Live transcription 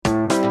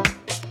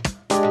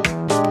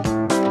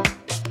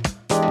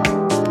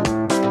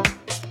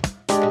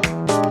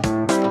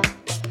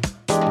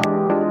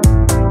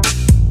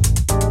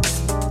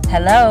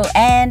Hello,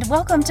 and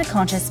welcome to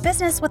Conscious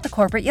Business with the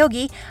Corporate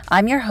Yogi.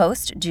 I'm your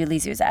host, Julie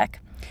Zuzak.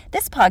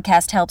 This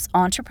podcast helps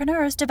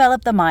entrepreneurs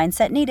develop the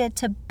mindset needed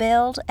to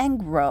build and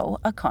grow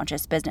a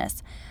conscious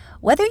business.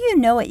 Whether you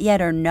know it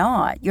yet or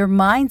not, your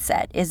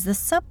mindset is the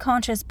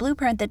subconscious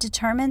blueprint that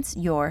determines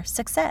your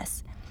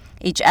success.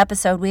 Each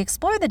episode, we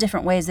explore the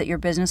different ways that your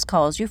business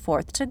calls you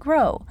forth to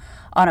grow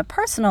on a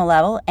personal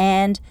level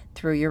and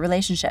through your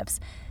relationships.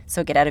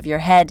 So get out of your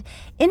head,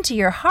 into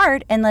your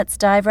heart, and let's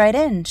dive right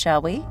in,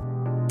 shall we?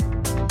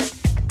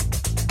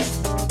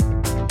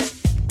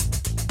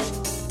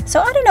 So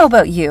I don't know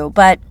about you,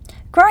 but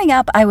growing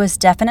up, I was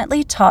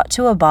definitely taught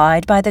to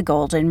abide by the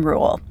golden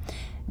rule.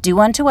 Do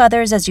unto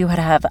others as you would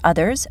have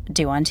others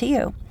do unto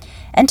you.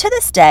 And to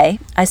this day,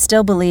 I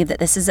still believe that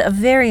this is a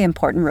very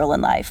important rule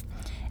in life.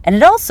 And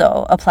it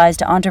also applies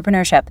to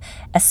entrepreneurship,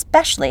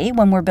 especially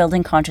when we're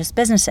building conscious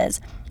businesses,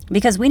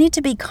 because we need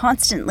to be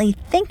constantly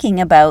thinking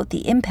about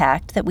the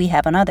impact that we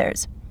have on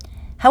others.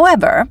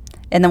 However,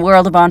 in the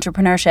world of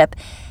entrepreneurship,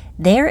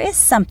 there is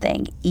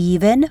something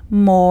even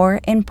more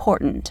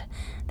important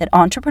that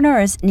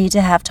entrepreneurs need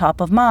to have top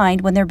of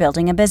mind when they're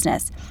building a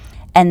business.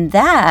 And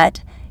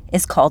that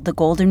is called the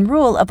golden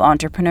rule of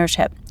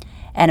entrepreneurship.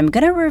 And I'm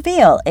going to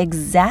reveal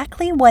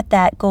exactly what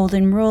that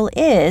golden rule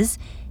is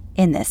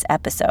in this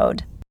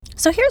episode.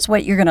 So here's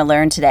what you're going to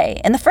learn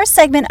today. In the first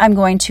segment, I'm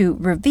going to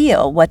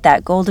reveal what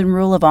that golden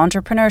rule of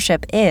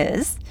entrepreneurship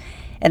is.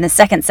 In the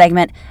second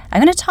segment,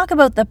 I'm going to talk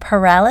about the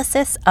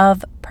paralysis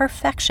of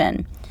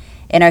perfection.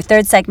 In our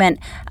third segment,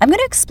 I'm going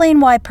to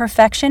explain why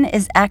perfection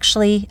is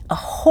actually a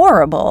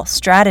horrible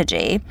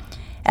strategy.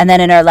 And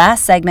then in our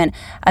last segment,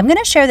 I'm going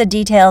to share the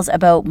details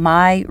about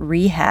my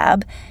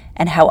rehab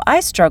and how I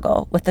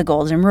struggle with the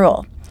golden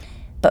rule.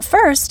 But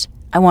first,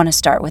 I want to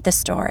start with a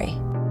story.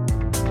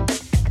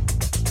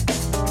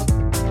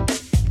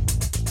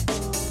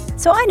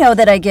 So I know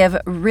that I give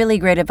really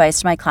great advice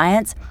to my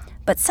clients,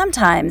 but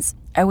sometimes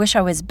I wish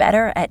I was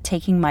better at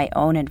taking my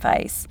own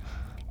advice.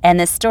 And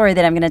this story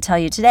that I'm going to tell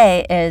you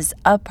today is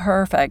a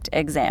perfect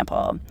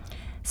example.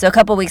 So a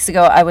couple weeks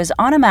ago, I was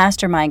on a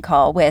mastermind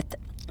call with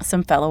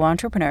some fellow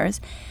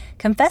entrepreneurs,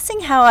 confessing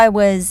how I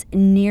was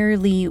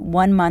nearly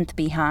 1 month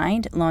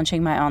behind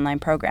launching my online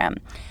program.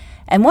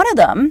 And one of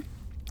them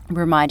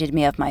reminded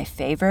me of my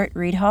favorite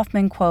Reid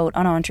Hoffman quote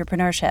on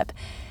entrepreneurship.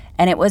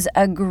 And it was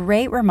a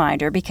great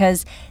reminder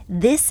because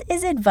this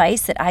is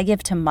advice that I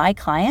give to my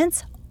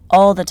clients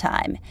all the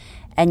time.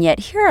 And yet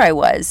here I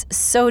was,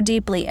 so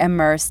deeply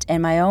immersed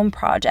in my own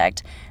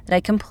project that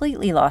I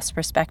completely lost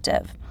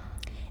perspective.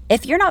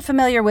 If you're not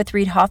familiar with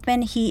Reid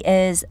Hoffman, he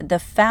is the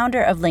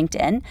founder of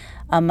LinkedIn,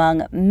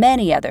 among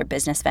many other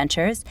business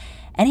ventures,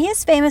 and he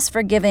is famous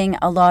for giving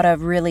a lot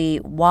of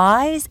really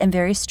wise and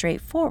very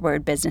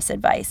straightforward business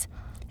advice,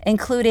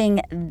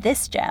 including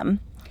this gem.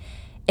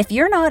 If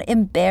you're not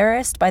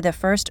embarrassed by the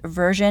first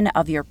version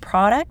of your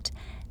product,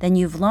 then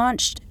you've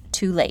launched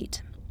too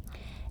late.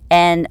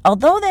 And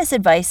although this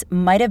advice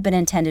might have been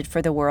intended for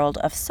the world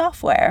of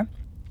software,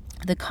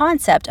 the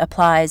concept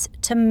applies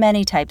to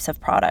many types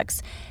of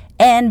products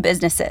and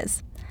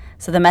businesses.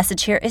 So the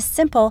message here is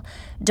simple.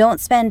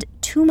 Don't spend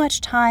too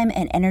much time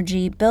and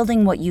energy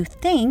building what you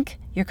think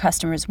your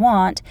customers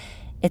want.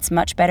 It's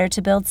much better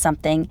to build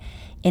something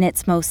in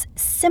its most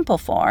simple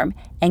form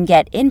and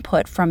get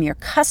input from your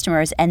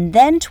customers and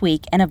then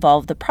tweak and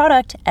evolve the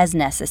product as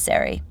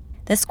necessary.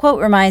 This quote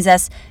reminds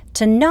us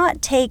to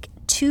not take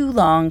too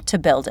long to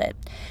build it.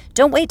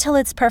 Don't wait till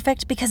it's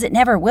perfect because it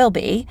never will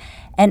be.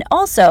 And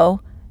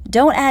also,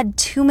 don't add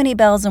too many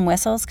bells and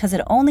whistles because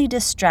it only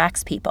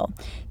distracts people.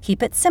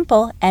 Keep it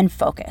simple and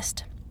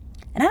focused.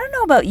 And I don't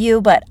know about you,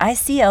 but I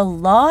see a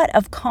lot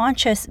of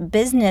conscious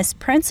business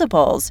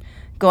principles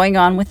going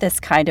on with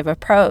this kind of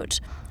approach.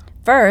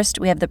 First,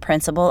 we have the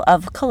principle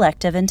of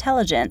collective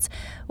intelligence,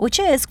 which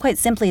is quite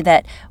simply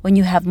that when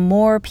you have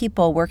more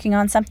people working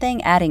on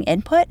something, adding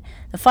input,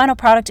 the final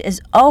product is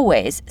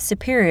always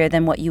superior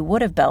than what you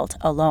would have built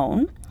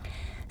alone.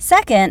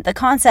 Second, the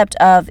concept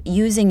of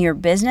using your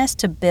business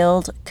to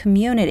build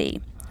community.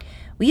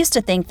 We used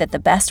to think that the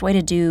best way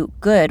to do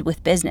good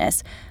with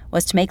business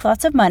was to make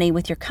lots of money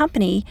with your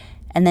company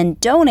and then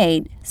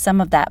donate some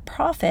of that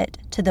profit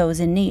to those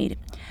in need.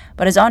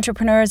 But as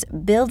entrepreneurs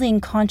building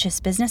conscious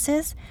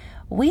businesses,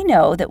 we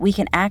know that we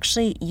can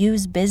actually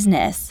use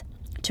business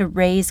to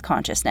raise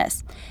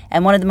consciousness.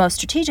 And one of the most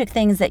strategic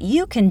things that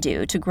you can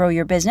do to grow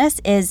your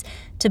business is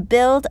to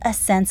build a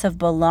sense of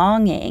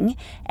belonging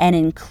and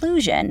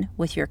inclusion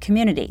with your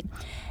community.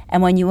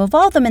 And when you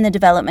involve them in the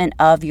development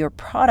of your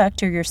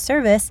product or your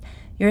service,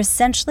 you're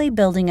essentially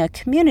building a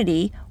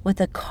community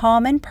with a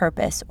common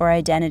purpose or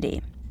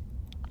identity.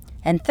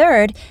 And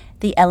third,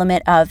 the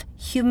element of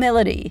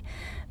humility.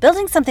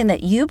 Building something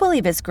that you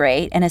believe is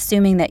great and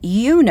assuming that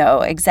you know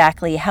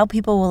exactly how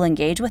people will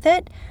engage with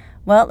it,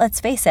 well, let's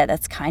face it,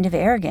 that's kind of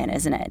arrogant,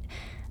 isn't it?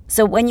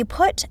 So when you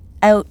put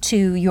out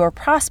to your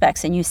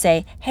prospects and you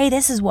say, hey,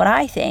 this is what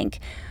I think,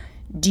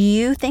 do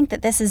you think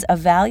that this is of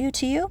value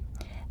to you?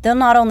 They'll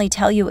not only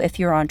tell you if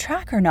you're on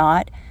track or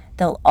not,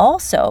 they'll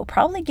also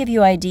probably give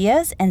you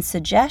ideas and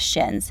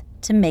suggestions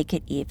to make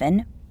it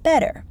even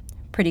better.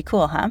 Pretty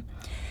cool, huh?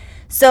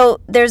 So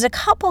there's a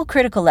couple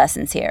critical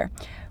lessons here.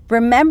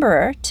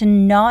 Remember to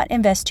not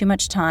invest too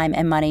much time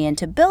and money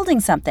into building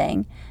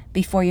something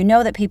before you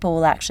know that people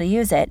will actually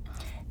use it.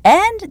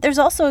 And there's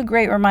also a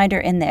great reminder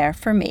in there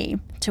for me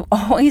to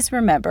always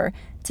remember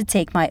to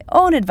take my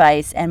own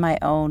advice and my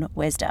own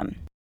wisdom.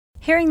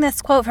 Hearing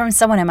this quote from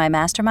someone in my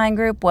mastermind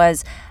group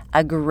was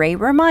a great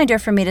reminder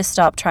for me to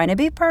stop trying to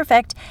be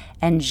perfect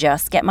and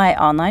just get my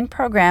online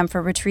program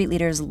for retreat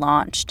leaders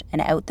launched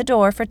and out the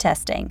door for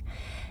testing.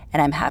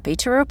 And I'm happy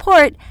to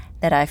report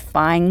that I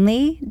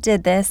finally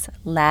did this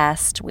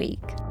last week.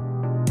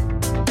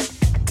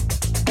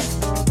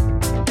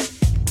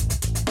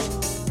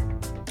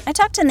 I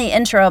talked in the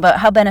intro about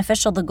how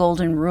beneficial the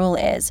golden rule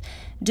is.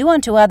 Do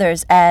unto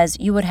others as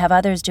you would have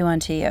others do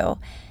unto you.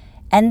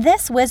 And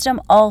this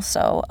wisdom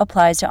also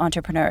applies to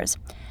entrepreneurs.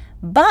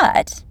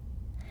 But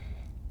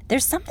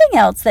there's something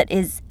else that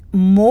is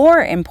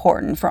more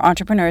important for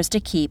entrepreneurs to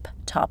keep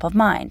top of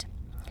mind.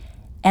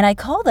 And I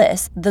call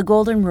this the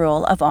golden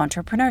rule of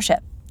entrepreneurship.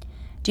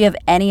 Do you have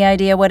any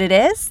idea what it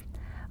is?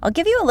 I'll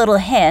give you a little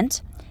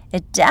hint.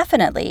 It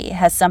definitely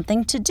has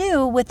something to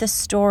do with the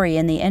story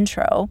in the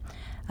intro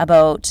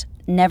about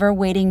never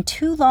waiting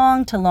too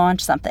long to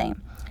launch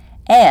something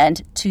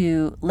and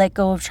to let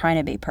go of trying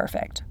to be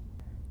perfect.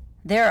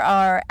 There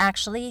are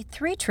actually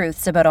 3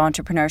 truths about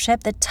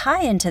entrepreneurship that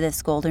tie into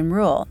this golden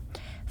rule.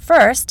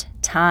 First,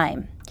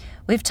 time.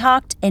 We've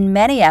talked in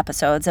many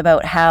episodes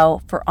about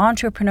how for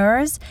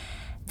entrepreneurs,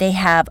 they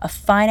have a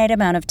finite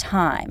amount of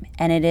time,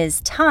 and it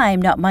is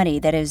time, not money,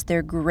 that is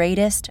their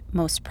greatest,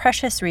 most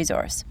precious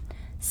resource.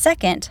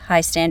 Second,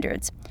 high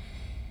standards.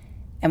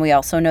 And we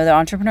also know that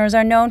entrepreneurs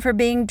are known for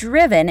being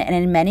driven and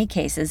in many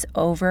cases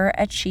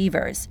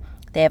overachievers.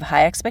 They have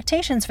high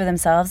expectations for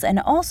themselves and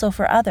also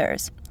for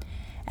others.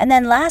 And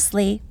then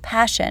lastly,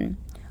 passion.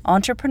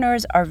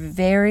 Entrepreneurs are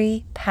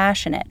very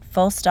passionate,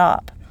 full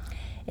stop.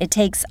 It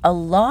takes a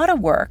lot of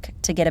work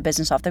to get a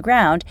business off the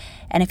ground,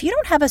 and if you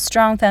don't have a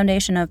strong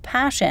foundation of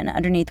passion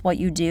underneath what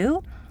you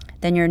do,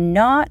 then you're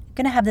not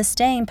going to have the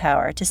staying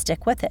power to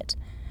stick with it.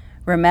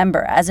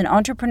 Remember, as an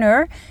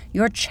entrepreneur,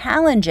 your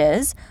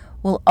challenges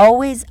will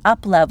always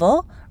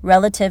up-level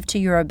relative to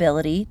your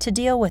ability to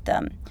deal with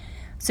them.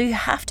 So you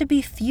have to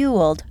be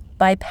fueled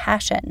by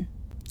passion.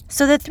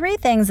 So the 3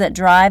 things that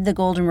drive the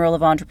golden rule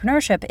of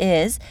entrepreneurship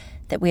is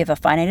that we have a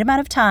finite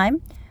amount of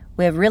time,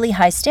 we have really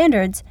high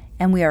standards,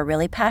 and we are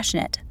really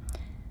passionate.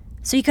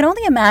 So you can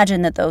only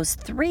imagine that those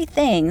 3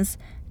 things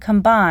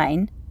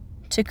combine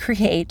to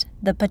create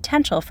the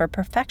potential for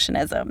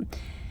perfectionism.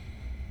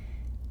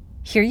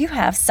 Here you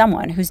have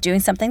someone who's doing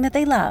something that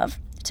they love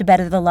to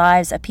better the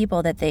lives of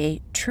people that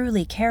they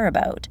truly care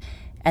about.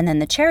 And then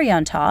the cherry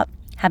on top,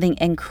 having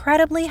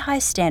incredibly high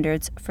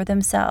standards for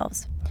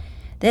themselves.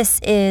 This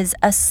is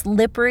a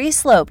slippery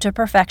slope to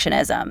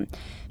perfectionism,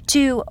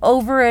 to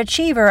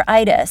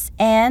overachiever-itis,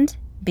 and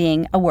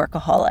being a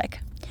workaholic.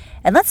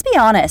 And let's be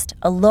honest,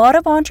 a lot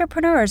of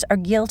entrepreneurs are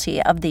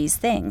guilty of these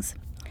things.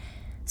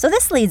 So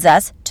this leads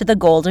us to the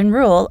golden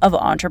rule of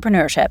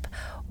entrepreneurship,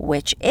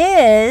 which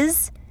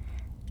is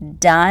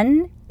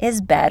done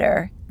is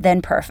better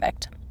than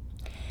perfect.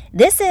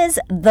 This is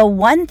the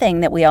one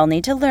thing that we all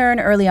need to learn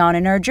early on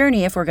in our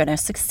journey if we're going to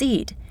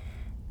succeed.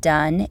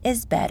 Done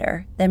is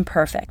better than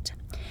perfect.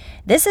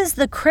 This is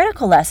the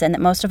critical lesson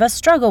that most of us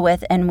struggle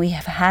with, and we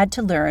have had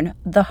to learn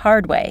the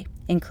hard way,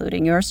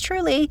 including yours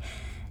truly.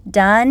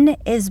 Done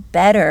is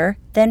better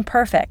than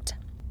perfect.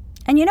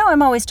 And you know,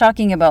 I'm always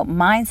talking about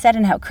mindset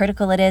and how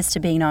critical it is to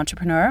being an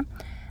entrepreneur.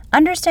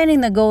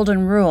 Understanding the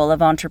golden rule of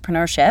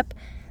entrepreneurship,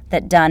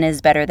 that done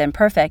is better than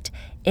perfect,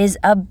 is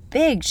a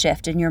big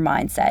shift in your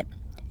mindset.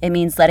 It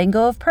means letting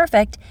go of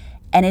perfect,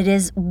 and it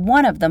is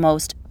one of the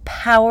most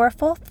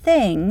powerful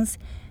things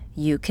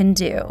you can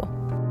do.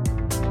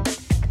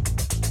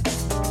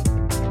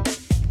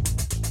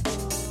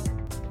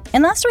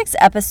 In last week's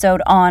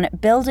episode on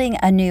building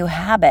a new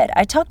habit,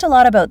 I talked a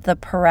lot about the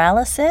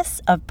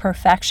paralysis of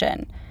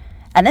perfection.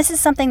 And this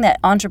is something that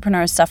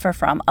entrepreneurs suffer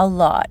from a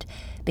lot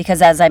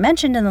because, as I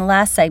mentioned in the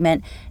last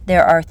segment,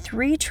 there are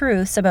 3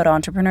 truths about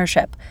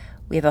entrepreneurship.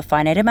 We have a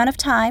finite amount of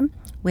time,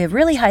 we have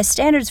really high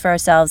standards for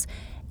ourselves,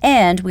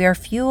 and we are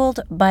fueled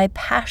by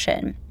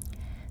passion.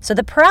 So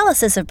the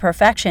paralysis of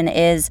perfection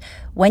is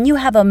when you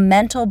have a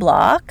mental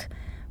block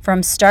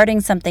from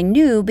starting something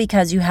new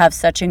because you have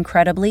such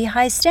incredibly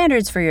high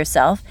standards for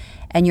yourself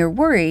and you're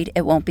worried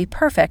it won't be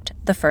perfect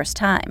the first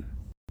time.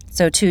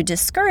 So to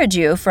discourage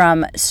you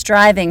from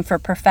striving for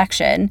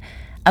perfection,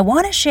 I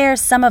want to share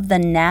some of the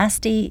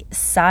nasty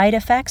side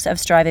effects of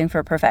striving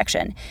for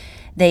perfection.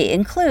 They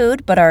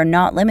include, but are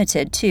not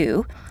limited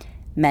to,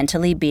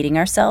 mentally beating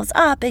ourselves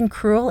up in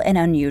cruel and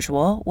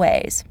unusual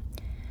ways,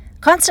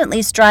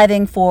 constantly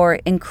striving for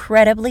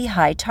incredibly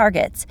high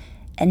targets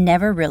and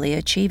never really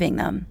achieving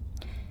them,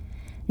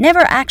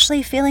 never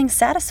actually feeling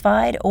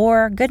satisfied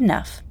or good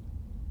enough.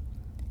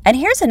 And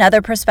here's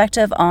another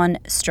perspective on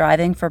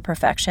striving for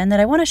perfection that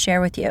I want to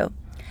share with you.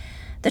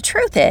 The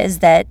truth is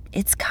that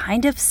it's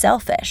kind of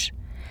selfish.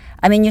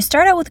 I mean, you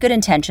start out with good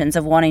intentions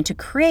of wanting to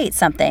create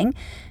something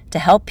to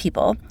help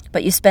people,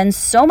 but you spend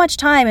so much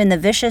time in the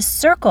vicious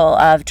circle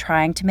of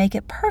trying to make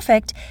it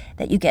perfect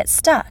that you get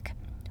stuck.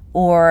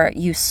 Or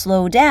you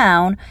slow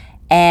down,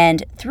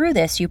 and through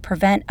this you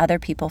prevent other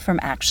people from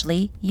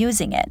actually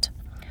using it.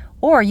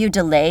 Or you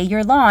delay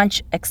your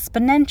launch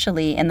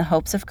exponentially in the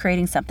hopes of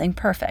creating something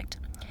perfect.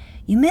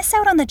 You miss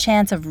out on the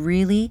chance of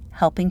really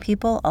helping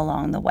people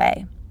along the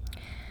way.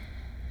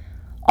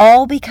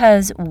 All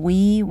because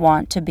we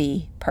want to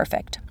be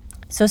perfect.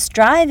 So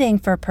striving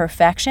for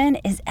perfection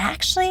is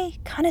actually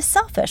kind of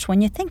selfish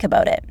when you think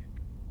about it.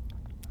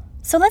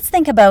 So let's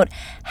think about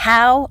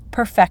how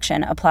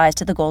perfection applies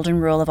to the golden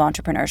rule of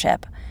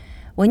entrepreneurship.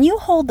 When you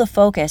hold the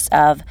focus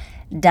of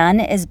done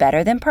is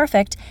better than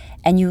perfect,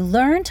 and you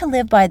learn to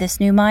live by this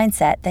new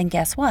mindset, then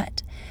guess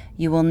what?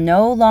 You will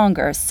no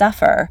longer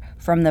suffer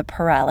from the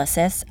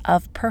paralysis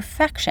of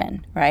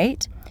perfection,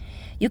 right?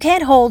 You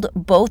can't hold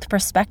both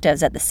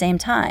perspectives at the same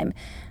time.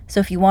 So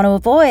if you want to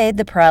avoid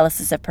the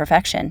paralysis of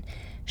perfection,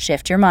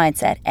 shift your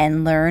mindset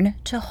and learn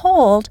to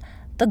hold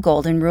the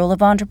golden rule of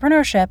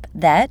entrepreneurship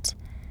that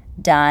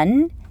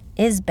done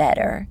is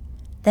better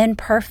than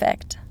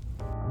perfect.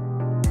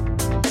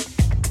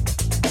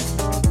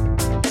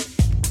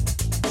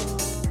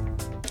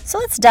 So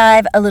let's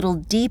dive a little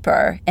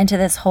deeper into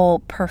this whole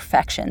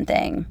perfection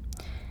thing.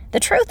 The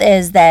truth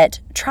is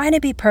that trying to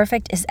be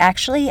perfect is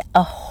actually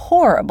a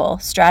horrible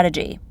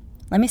strategy.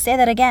 Let me say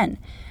that again.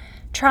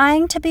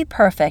 Trying to be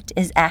perfect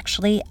is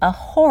actually a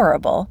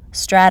horrible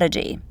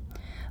strategy.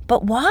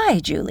 But why,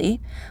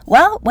 Julie?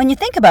 Well, when you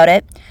think about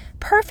it,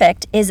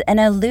 perfect is an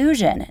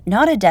illusion,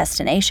 not a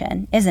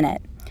destination, isn't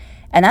it?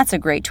 And that's a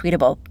great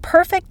tweetable.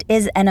 Perfect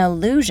is an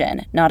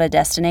illusion, not a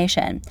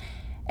destination.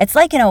 It's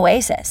like an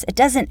oasis. It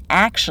doesn't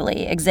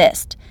actually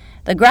exist.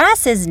 The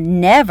grass is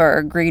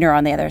never greener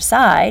on the other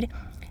side.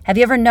 Have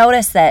you ever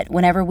noticed that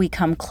whenever we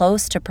come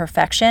close to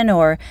perfection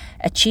or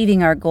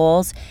achieving our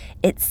goals,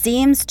 it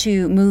seems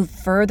to move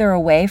further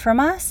away from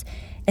us?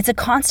 It's a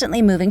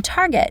constantly moving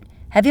target.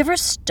 Have you ever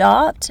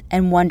stopped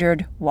and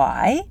wondered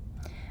why?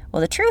 Well,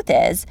 the truth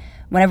is,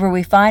 whenever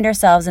we find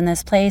ourselves in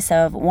this place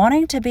of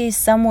wanting to be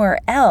somewhere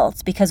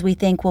else because we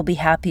think we'll be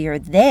happier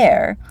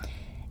there,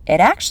 it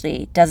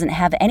actually doesn't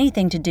have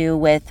anything to do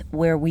with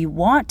where we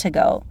want to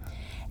go.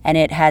 And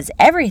it has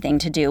everything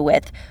to do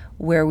with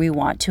where we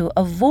want to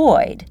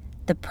avoid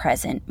the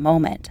present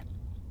moment.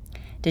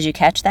 Did you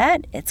catch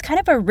that? It's kind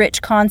of a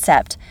rich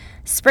concept,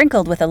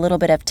 sprinkled with a little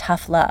bit of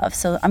tough love.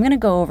 So I'm going to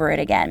go over it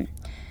again.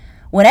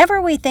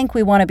 Whenever we think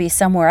we want to be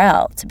somewhere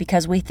else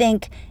because we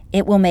think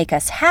it will make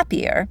us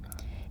happier,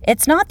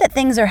 it's not that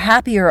things are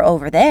happier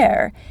over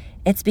there.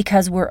 It's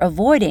because we're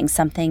avoiding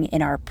something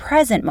in our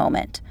present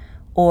moment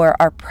or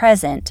our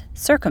present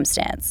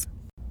circumstance.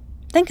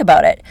 Think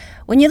about it.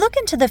 When you look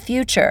into the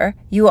future,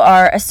 you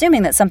are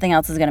assuming that something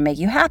else is going to make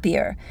you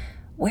happier.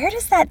 Where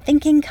does that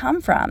thinking come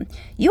from?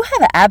 You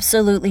have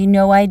absolutely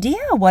no idea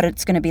what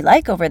it's going to be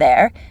like over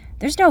there.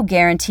 There's no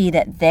guarantee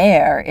that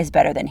there is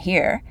better than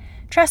here.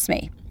 Trust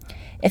me.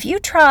 If you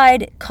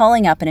tried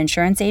calling up an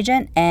insurance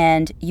agent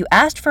and you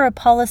asked for a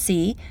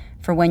policy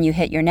for when you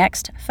hit your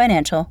next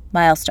financial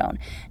milestone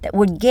that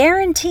would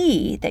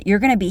guarantee that you're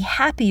going to be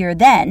happier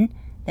then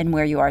than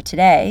where you are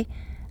today,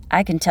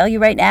 I can tell you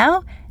right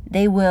now,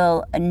 they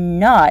will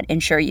not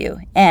insure you,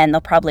 and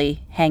they'll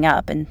probably hang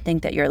up and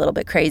think that you're a little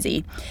bit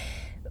crazy.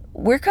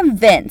 We're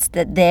convinced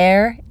that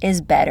there is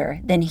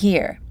better than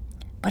here,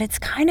 but it's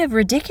kind of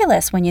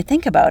ridiculous when you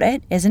think about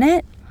it, isn't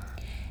it?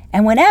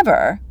 And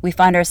whenever we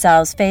find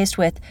ourselves faced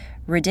with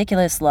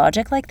ridiculous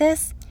logic like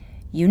this,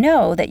 you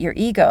know that your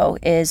ego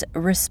is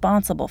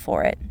responsible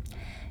for it.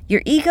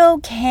 Your ego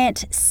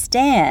can't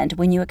stand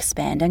when you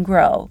expand and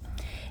grow.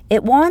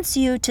 It wants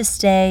you to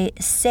stay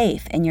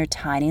safe in your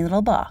tiny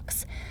little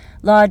box,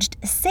 lodged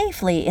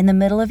safely in the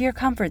middle of your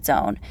comfort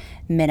zone,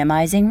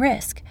 minimizing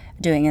risk,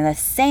 doing the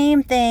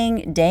same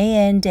thing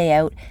day in, day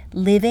out,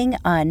 living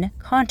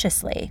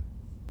unconsciously.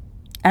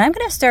 And I'm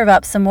going to serve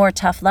up some more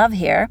tough love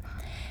here,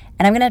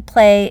 and I'm going to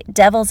play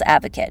devil's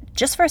advocate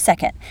just for a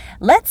second.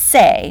 Let's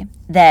say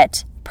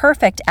that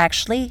perfect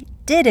actually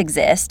did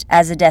exist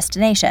as a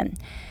destination,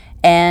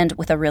 and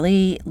with a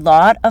really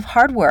lot of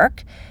hard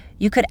work,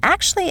 you could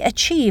actually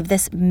achieve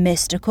this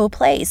mystical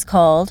place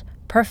called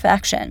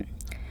perfection.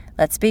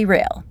 Let's be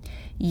real.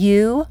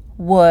 You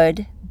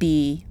would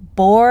be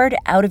bored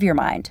out of your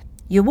mind.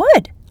 You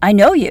would. I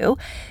know you.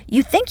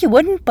 You think you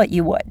wouldn't, but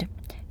you would.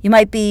 You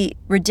might be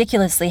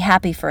ridiculously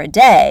happy for a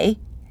day,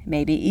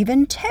 maybe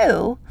even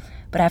 2,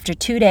 but after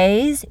 2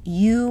 days,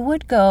 you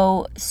would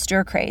go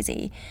stir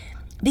crazy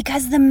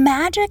because the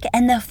magic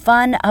and the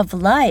fun of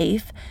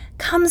life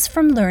comes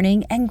from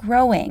learning and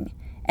growing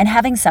and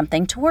having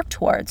something to work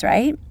towards,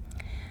 right?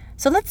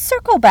 So let's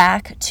circle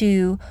back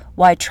to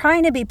why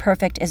trying to be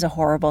perfect is a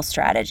horrible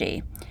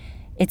strategy.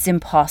 It's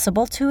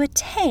impossible to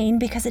attain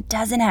because it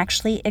doesn't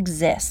actually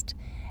exist.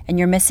 And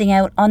you're missing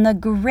out on the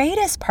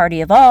greatest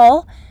party of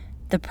all,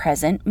 the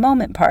present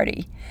moment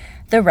party,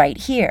 the right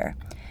here.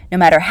 No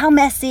matter how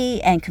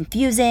messy and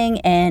confusing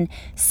and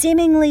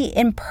seemingly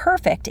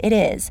imperfect it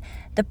is,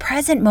 the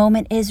present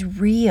moment is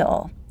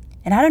real.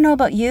 And I don't know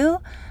about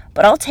you,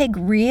 but I'll take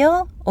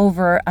real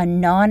over a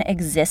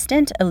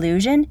non-existent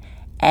illusion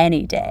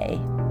any day.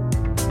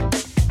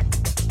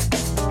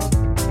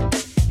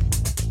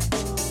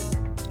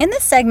 In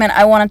this segment,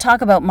 I want to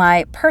talk about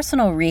my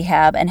personal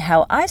rehab and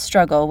how I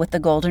struggle with the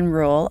golden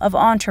rule of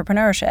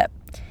entrepreneurship.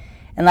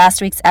 In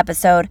last week's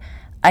episode,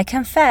 I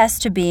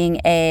confessed to being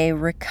a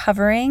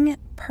recovering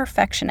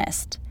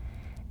perfectionist.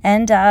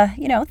 And,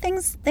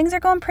 things are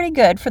going pretty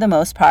good for the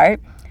most part,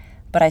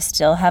 but I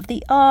still have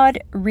the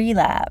odd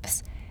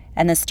relapse.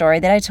 And the story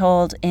that I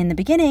told in the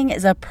beginning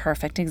is a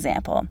perfect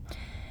example.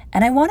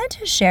 And I wanted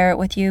to share it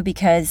with you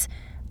because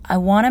I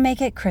want to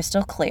make it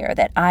crystal clear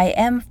that I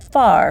am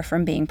far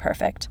from being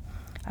perfect.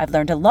 I've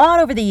learned a lot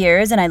over the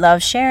years, and I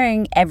love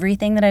sharing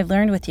everything that I've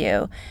learned with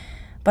you.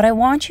 But I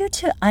want you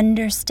to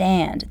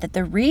understand that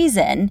the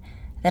reason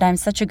that I'm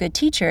such a good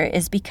teacher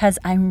is because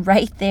I'm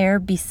right there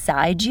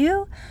beside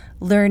you,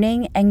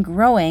 learning and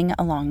growing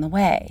along the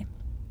way.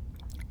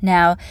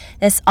 Now,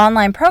 this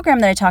online program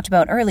that I talked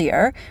about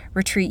earlier,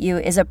 Retreat You,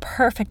 is a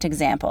perfect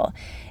example.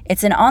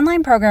 It's an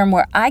online program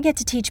where I get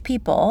to teach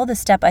people the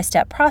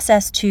step-by-step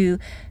process to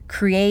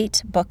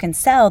create, book, and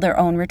sell their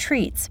own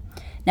retreats.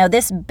 Now,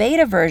 this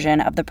beta version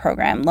of the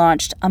program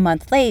launched a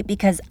month late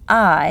because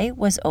I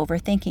was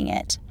overthinking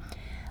it.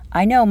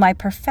 I know my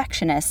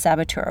perfectionist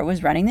saboteur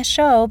was running the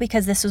show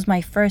because this was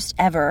my first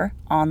ever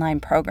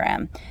online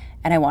program,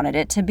 and I wanted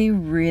it to be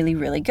really,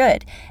 really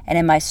good. And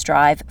in my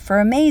strive for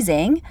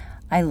amazing,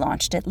 I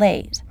launched it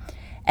late.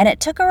 And it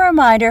took a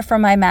reminder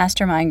from my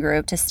mastermind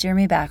group to steer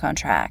me back on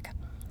track.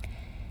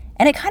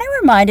 And it kind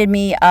of reminded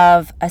me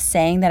of a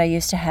saying that I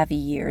used to have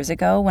years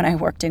ago when I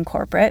worked in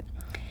corporate.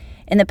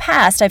 In the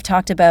past, I've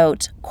talked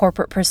about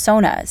corporate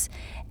personas.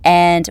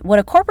 And what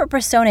a corporate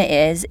persona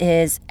is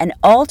an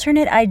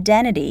alternate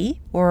identity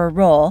or a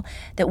role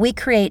that we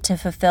create to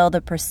fulfill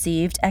the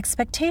perceived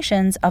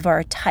expectations of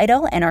our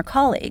title and our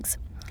colleagues.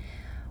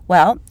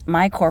 Well,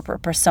 my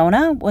corporate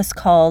persona was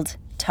called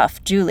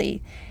Tough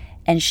Julie,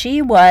 and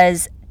she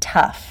was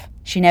tough.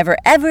 She never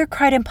ever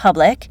cried in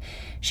public.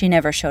 She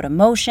never showed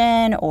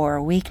emotion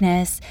or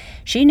weakness.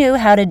 She knew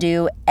how to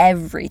do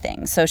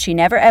everything, so she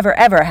never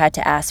ever had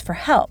to ask for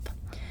help.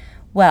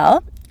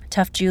 Well,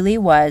 Tough Julie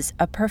was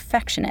a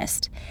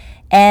perfectionist,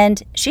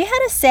 and she had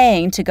a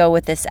saying to go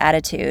with this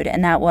attitude,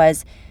 and that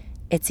was,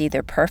 it's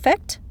either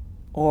perfect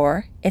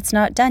or it's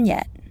not done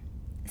yet.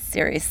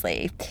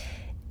 Seriously.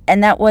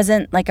 And that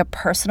wasn't like a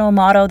personal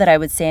motto that I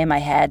would say in my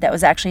head. That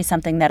was actually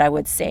something that I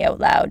would say out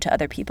loud to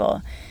other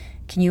people.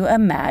 Can you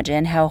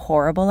imagine how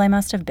horrible I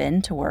must have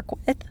been to work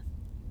with?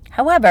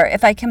 However,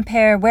 if I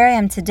compare where I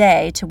am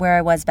today to where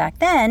I was back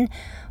then,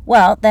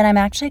 well, then I'm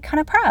actually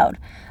kind of proud.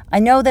 I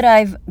know that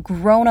I've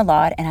grown a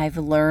lot and I've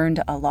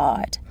learned a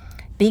lot.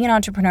 Being an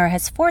entrepreneur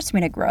has forced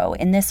me to grow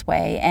in this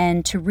way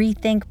and to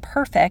rethink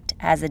perfect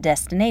as a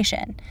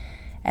destination.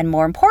 And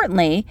more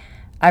importantly,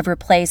 I've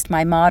replaced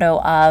my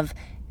motto of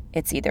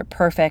it's either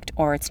perfect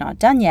or it's not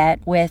done yet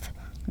with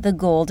the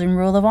golden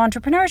rule of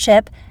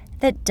entrepreneurship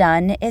that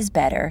done is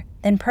better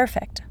than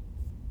perfect.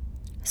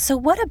 So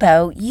what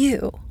about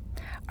you?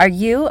 Are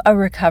you a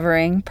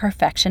recovering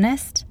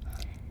perfectionist?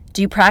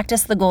 Do you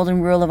practice the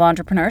golden rule of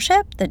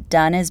entrepreneurship that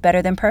done is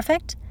better than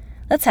perfect?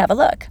 Let's have a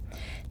look.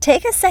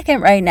 Take a second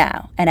right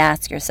now and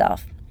ask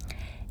yourself,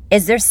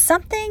 is there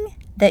something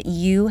that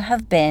you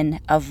have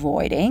been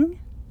avoiding?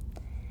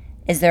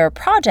 Is there a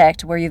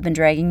project where you've been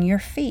dragging your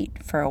feet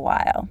for a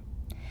while?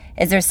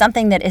 Is there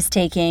something that is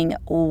taking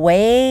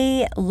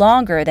way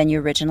longer than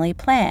you originally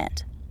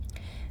planned?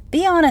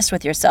 Be honest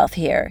with yourself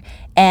here,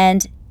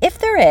 and if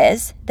there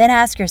is, then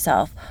ask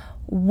yourself,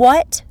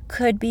 what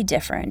could be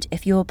different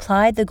if you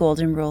applied the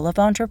golden rule of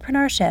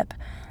entrepreneurship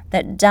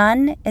that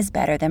done is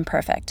better than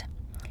perfect?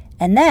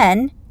 And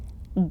then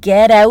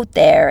get out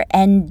there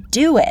and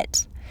do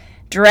it.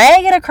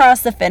 Drag it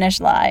across the finish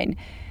line.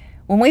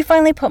 When we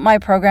finally put my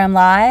program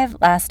live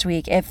last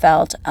week, it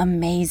felt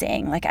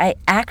amazing. Like I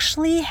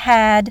actually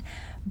had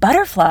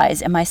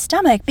butterflies in my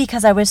stomach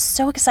because I was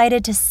so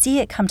excited to see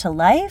it come to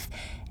life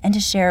and to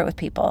share it with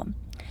people.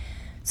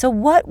 So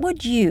what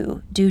would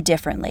you do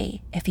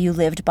differently if you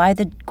lived by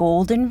the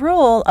golden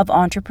rule of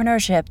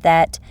entrepreneurship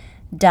that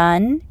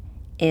done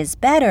is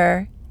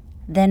better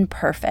than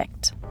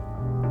perfect?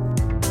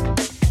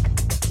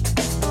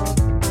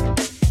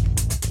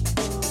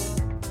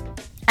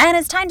 And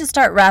it's time to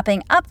start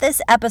wrapping up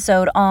this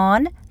episode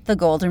on the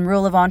golden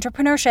rule of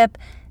entrepreneurship.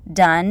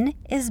 Done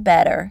is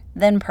better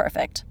than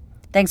perfect.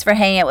 Thanks for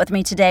hanging out with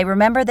me today.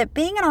 Remember that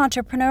being an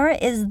entrepreneur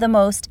is the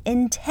most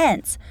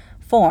intense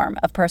form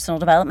of personal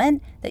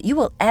development that you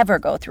will ever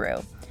go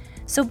through.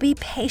 So be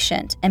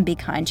patient and be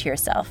kind to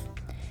yourself.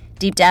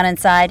 Deep down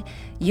inside,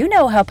 you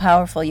know how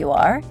powerful you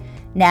are.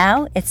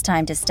 Now it's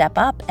time to step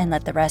up and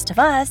let the rest of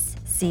us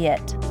see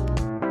it.